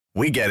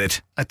We get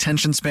it.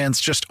 Attention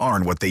spans just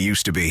aren't what they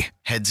used to be.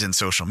 Heads in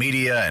social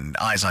media and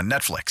eyes on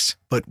Netflix.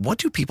 But what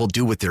do people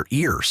do with their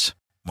ears?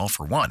 Well,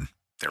 for one,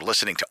 they're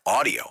listening to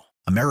audio.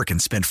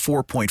 Americans spend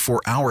 4.4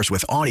 hours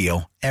with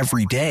audio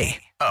every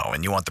day. Oh,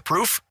 and you want the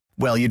proof?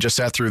 Well, you just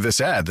sat through this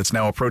ad that's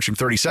now approaching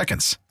 30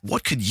 seconds.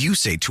 What could you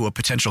say to a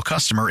potential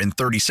customer in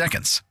 30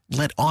 seconds?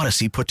 Let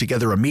Odyssey put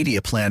together a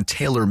media plan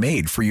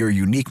tailor-made for your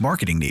unique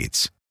marketing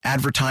needs.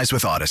 Advertise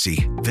with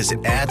Odyssey.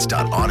 Visit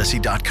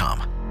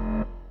ads.odyssey.com.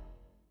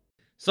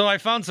 So I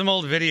found some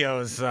old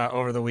videos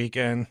over the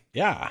weekend.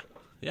 Yeah,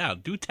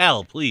 do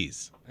tell,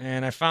 please.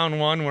 And I found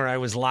one where I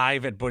was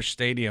live at Busch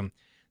Stadium.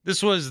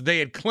 They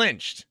had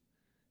clinched.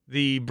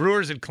 The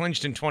Brewers had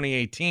clinched in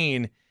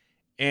 2018,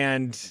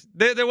 and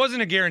there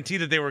wasn't a guarantee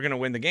that they were going to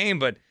win the game,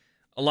 but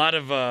a lot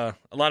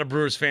of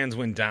Brewers fans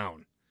went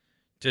down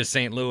to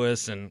St.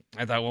 Louis, and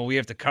I thought, well, we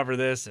have to cover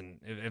this,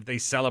 and if they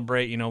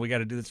celebrate, we got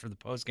to do this for the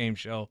post-game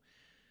show.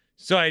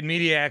 So I had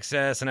media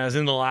access, and I was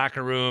in the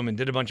locker room and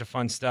did a bunch of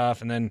fun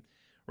stuff, and then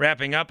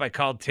wrapping up, I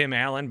called Tim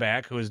Allen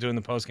back, who was doing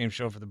the postgame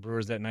show for the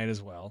Brewers that night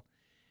as well.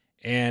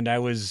 And I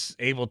was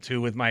able to,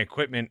 with my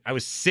equipment, I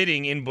was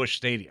sitting in Busch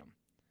Stadium.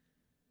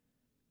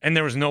 And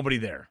there was nobody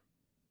there.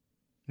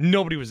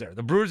 Nobody was there.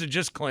 The Brewers had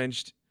just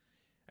clinched.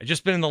 I'd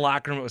just been in the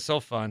locker room. It was so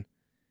fun.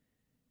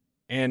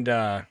 And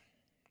I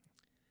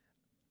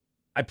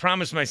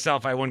promised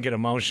myself I wouldn't get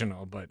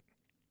emotional, but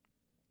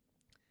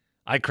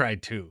I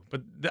cried too.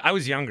 But I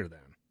was younger then.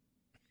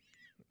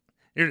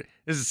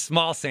 This is a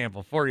small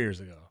sample, 4 years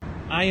ago.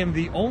 I am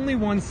the only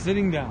one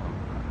sitting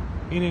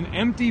down in an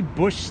empty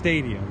Busch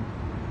Stadium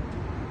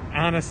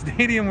on a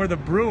stadium where the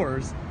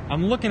Brewers,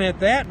 I'm looking at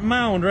that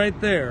mound right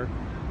there,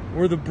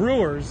 where the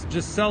Brewers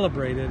just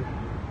celebrated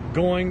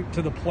going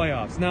to the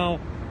playoffs. Now,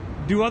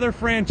 do other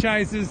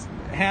franchises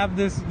have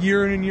this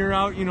year in and year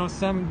out?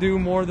 Some do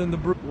more than the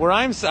Brewers. Where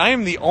I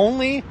am the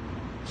only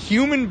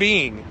human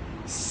being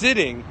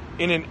sitting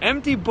in an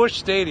empty Busch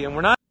Stadium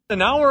where not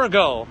an hour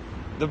ago,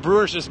 the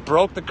Brewers just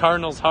broke the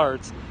Cardinals'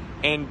 hearts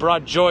and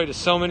brought joy to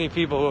so many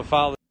people who have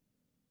followed.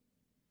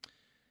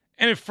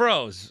 And it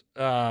froze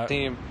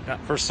team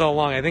for so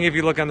long. I think if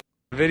you look on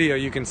the video,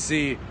 you can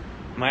see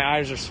my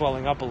eyes are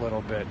swelling up a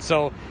little bit.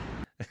 So,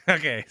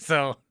 okay,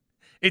 so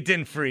it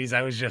didn't freeze.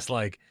 I was just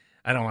like,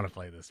 I don't want to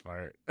play this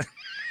part.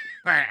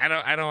 I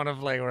don't want to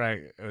play where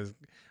I was.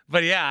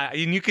 But yeah,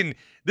 and you can.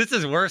 This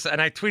is worse.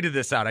 And I tweeted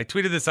this out.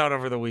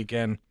 Over the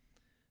weekend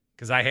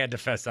because I had to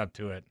fess up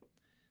to it.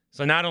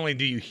 So not only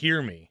do you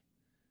hear me,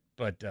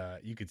 but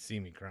you could see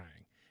me crying.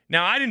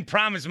 Now, I didn't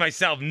promise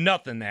myself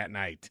nothing that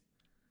night.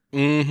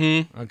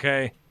 Mm-hmm.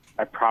 Okay?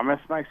 I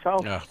promised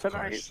myself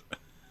tonight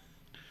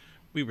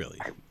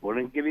I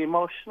wouldn't get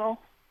emotional,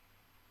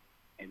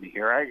 and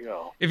here I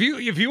go. If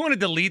you want to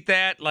delete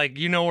that,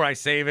 where I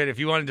save it. If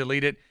you want to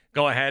delete it,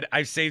 go ahead.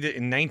 I've saved it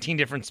in 19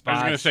 different spots.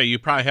 I was going to say, you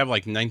probably have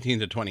 19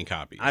 to 20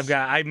 copies.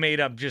 I've made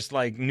up just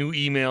new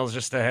emails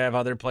just to have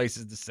other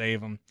places to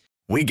save them.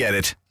 We get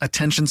it.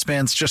 Attention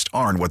spans just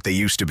aren't what they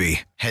used to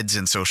be. Heads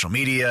in social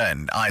media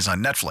and eyes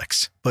on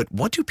Netflix. But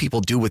what do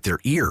people do with their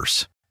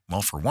ears?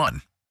 Well, for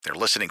one, they're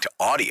listening to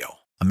audio.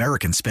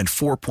 Americans spend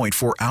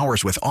 4.4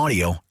 hours with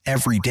audio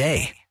every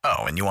day. Oh,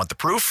 and you want the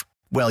proof?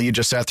 Well, you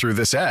just sat through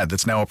this ad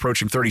that's now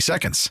approaching 30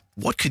 seconds.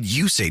 What could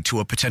you say to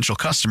a potential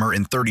customer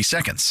in 30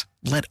 seconds?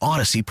 Let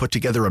Odyssey put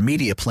together a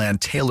media plan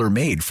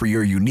tailor-made for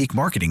your unique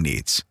marketing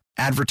needs.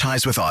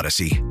 Advertise with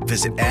Odyssey.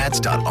 Visit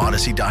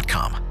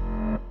ads.odyssey.com.